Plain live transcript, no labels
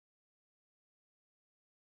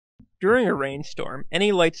During a rainstorm,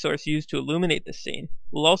 any light source used to illuminate the scene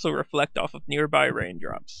will also reflect off of nearby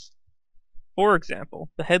raindrops. For example,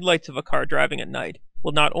 the headlights of a car driving at night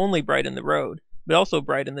will not only brighten the road, but also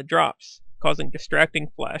brighten the drops, causing distracting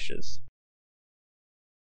flashes.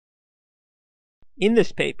 In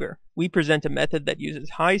this paper, we present a method that uses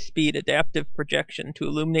high-speed adaptive projection to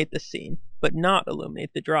illuminate the scene, but not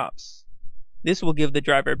illuminate the drops. This will give the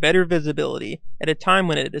driver better visibility at a time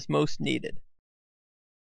when it is most needed.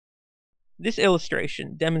 This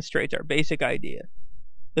illustration demonstrates our basic idea.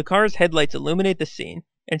 The car's headlights illuminate the scene,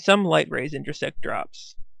 and some light rays intersect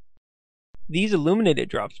drops. These illuminated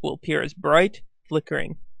drops will appear as bright,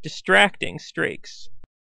 flickering, distracting streaks.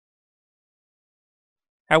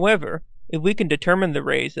 However, if we can determine the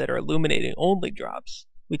rays that are illuminating only drops,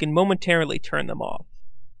 we can momentarily turn them off.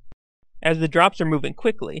 As the drops are moving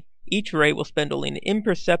quickly, each ray will spend only an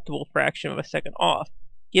imperceptible fraction of a second off,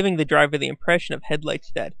 giving the driver the impression of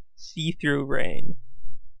headlights that see through rain.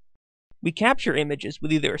 We capture images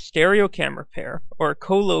with either a stereo camera pair or a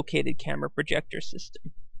co-located camera projector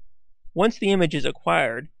system. Once the image is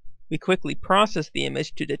acquired, we quickly process the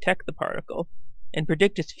image to detect the particle and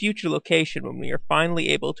predict its future location when we are finally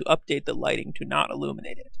able to update the lighting to not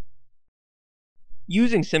illuminate it.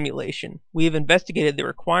 Using simulation, we have investigated the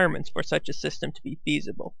requirements for such a system to be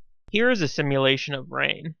feasible. Here is a simulation of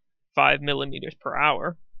rain, 5 mm per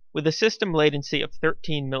hour, with a system latency of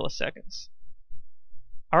 13 milliseconds.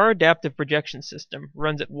 Our adaptive projection system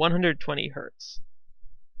runs at 120 Hz.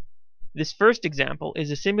 This first example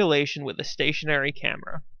is a simulation with a stationary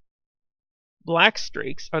camera. Black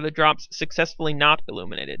streaks are the drops successfully not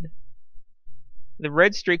illuminated. The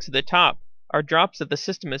red streaks at the top are drops that the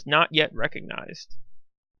system has not yet recognized.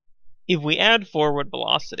 If we add forward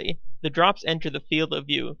velocity, the drops enter the field of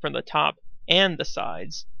view from the top and the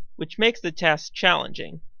sides, which makes the task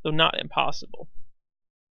challenging, though not impossible.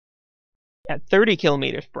 At 30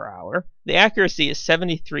 km per hour, the accuracy is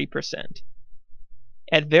 73%.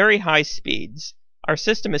 At very high speeds, our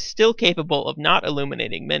system is still capable of not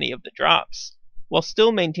illuminating many of the drops, while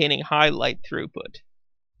still maintaining high light throughput.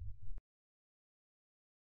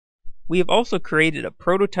 We have also created a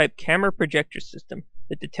prototype camera projector system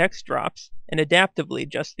that detects drops and adaptively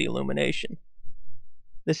adjusts the illumination.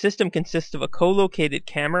 The system consists of a co-located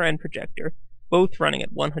camera and projector, both running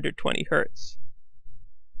at 120 Hz.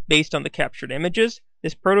 Based on the captured images,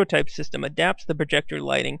 this prototype system adapts the projector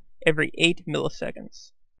lighting every 8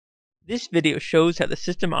 milliseconds. This video shows how the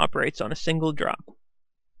system operates on a single drop.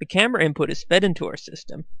 The camera input is fed into our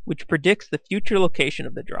system, which predicts the future location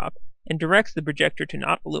of the drop and directs the projector to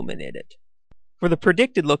not illuminate it. For the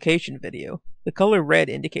predicted location video, the color red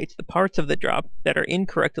indicates the parts of the drop that are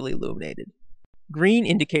incorrectly illuminated. Green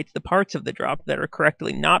indicates the parts of the drop that are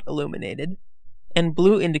correctly not illuminated, and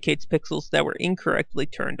blue indicates pixels that were incorrectly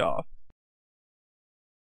turned off.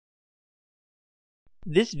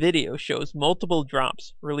 This video shows multiple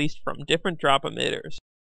drops released from different drop emitters.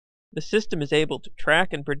 The system is able to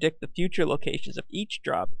track and predict the future locations of each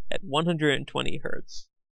drop at 120 Hz.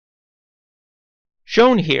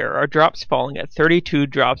 Shown here are drops falling at 32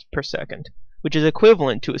 drops per second, which is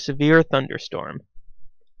equivalent to a severe thunderstorm.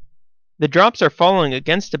 The drops are falling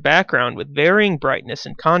against a background with varying brightness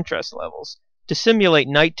and contrast levels to simulate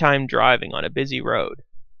nighttime driving on a busy road.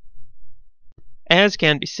 As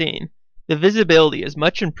can be seen, the visibility is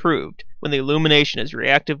much improved when the illumination is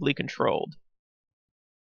reactively controlled.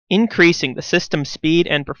 Increasing the system's speed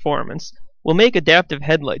and performance will make adaptive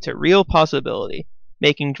headlights a real possibility,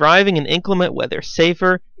 making driving in inclement weather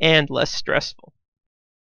safer and less stressful.